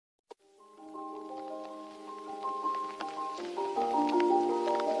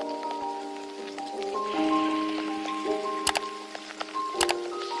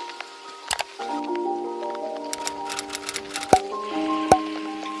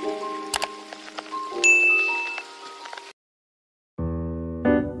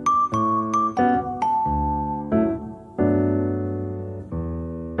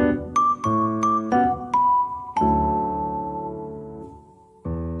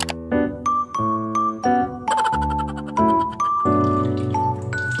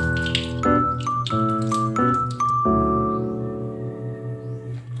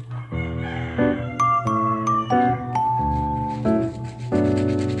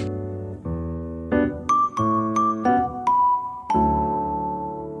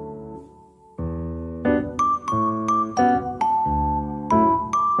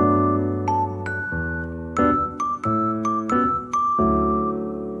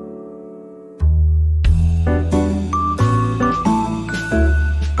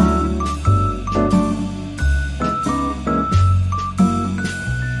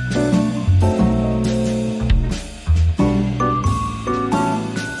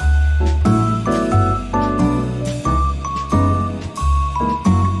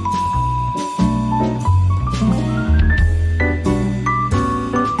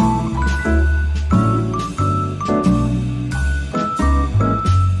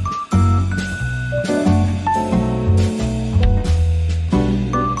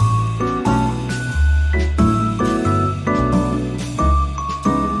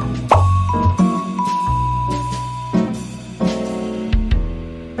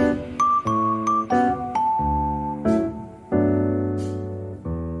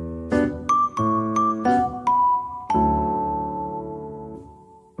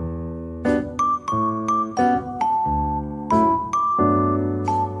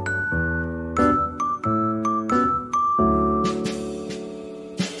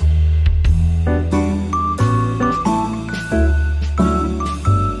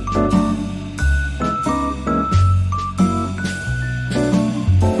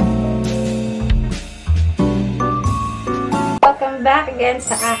back again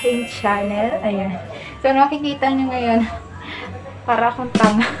sa aking channel. Ayan. So, nakikita nyo ngayon, para akong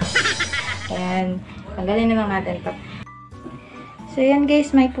tanga. Ayan. Tanggalin na lang natin ito. So, yan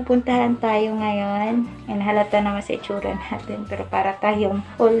guys, may pupuntahan tayo ngayon. And halata naman sa itsura natin. Pero para tayong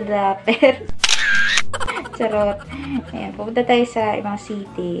hold upper. Charot. Ayan, pupunta tayo sa ibang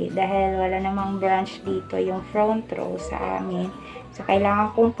city. Dahil wala namang branch dito yung front row sa amin. So,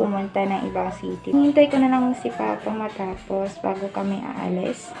 kailangan kong pumunta ng ibang city. Hintay ko na lang si Papa matapos bago kami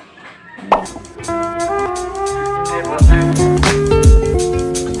aalis.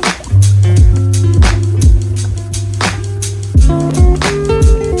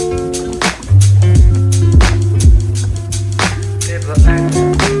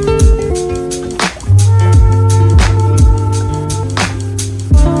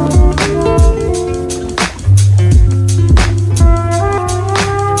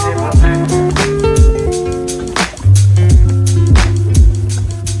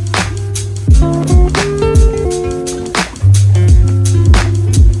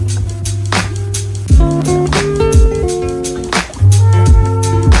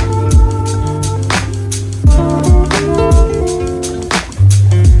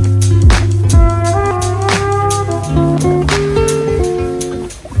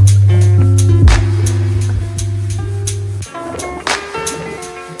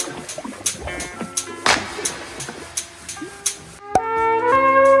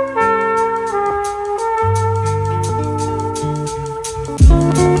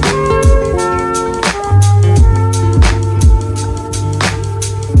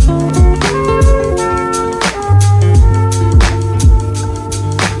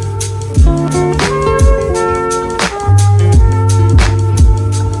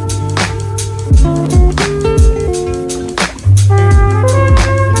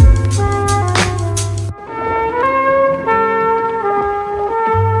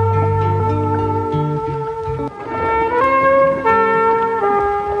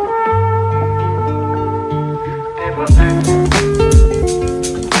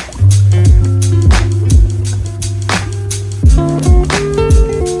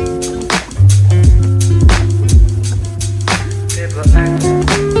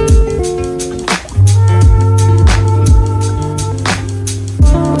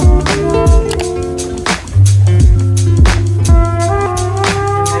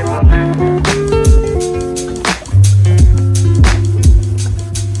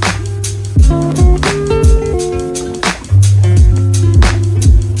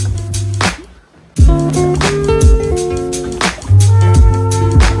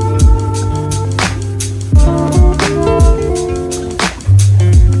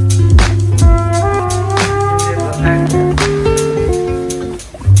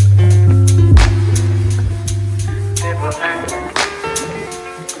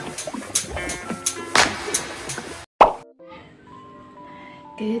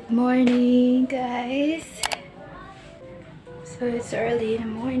 Good morning, guys. So, it's early in the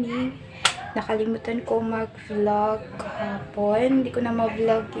morning. Nakalimutan ko mag-vlog kahapon. Hindi ko na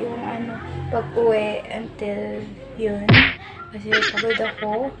ma-vlog yung pag-uwi until yun. Kasi pagod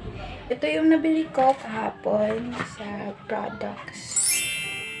ako. Ito yung nabili ko kahapon sa products.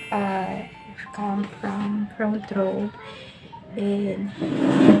 Come from front row. And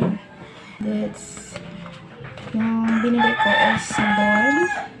that's yung binili ko is sabon.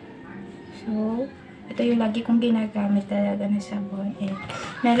 So, ito yung lagi kong ginagamit talaga na sabon. And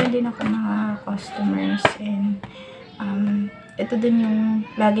meron din ako mga customers. And ito din yung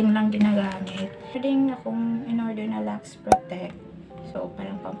lagi nilang ginagamit. Meron akong in-order na LUXXE Protect. So,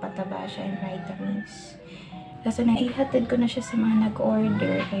 parang pampataba siya and vitamins. Kasi naihatid ko na siya sa mga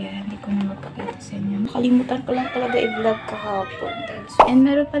nag-order. Kaya hindi ko na mapakita sa inyo. Nakalimutan ko lang talaga i-vlog kahapon. And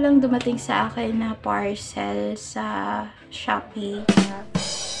meron palang dumating sa akin na parcel sa SHOPEE.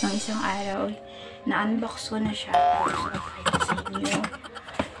 Ng isang araw. Na-unbox ko na siya. So, pakita sa inyo.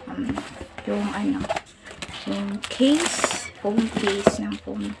 Yung case. Phone case ng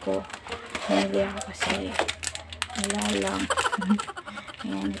phone ko. Nalagay ako kasi wala lang.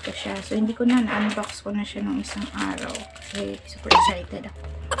 Ayan, ito siya. So, hindi ko na-unbox ko na siya nung isang araw. Kasi super excited ako.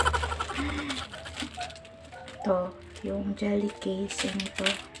 Ito, yung jelly case. Yan ito.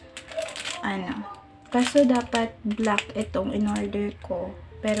 Kaso dapat black itong in-order ko.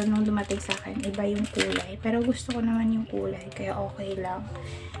 Pero nung dumating sa akin, iba yung kulay. Pero gusto ko naman yung kulay. Kaya okay lang.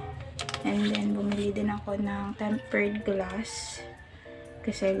 And then, bumili din ako ng tempered glass.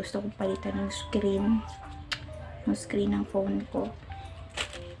 Kasi gusto kong palitan yung screen. Yung screen ng phone ko.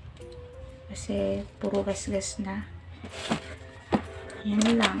 Kasi puro gas-gas na.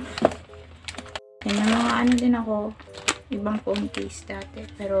 Yan lang. Yan yung mga din ako. ibang phone case dati.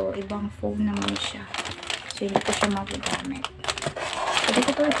 Pero ibang phone naman siya. So, hindi ko siya magagamit. Pwede ko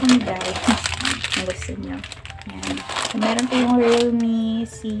ito ipanday. Kung gusto nyo. Yan. So, meron po yung Realme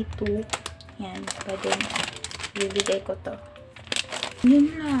C2. Yan. Pwede na. Bibigay ko to.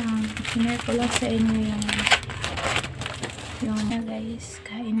 Yun lang. Sinare ko lang sa inyo yung guys.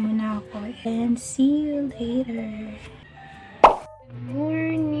 Kain muna ako. And see you later.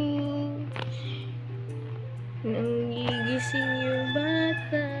 Morning. Nangigising yung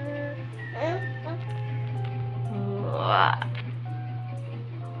bata.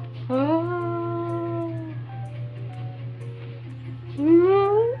 Wow.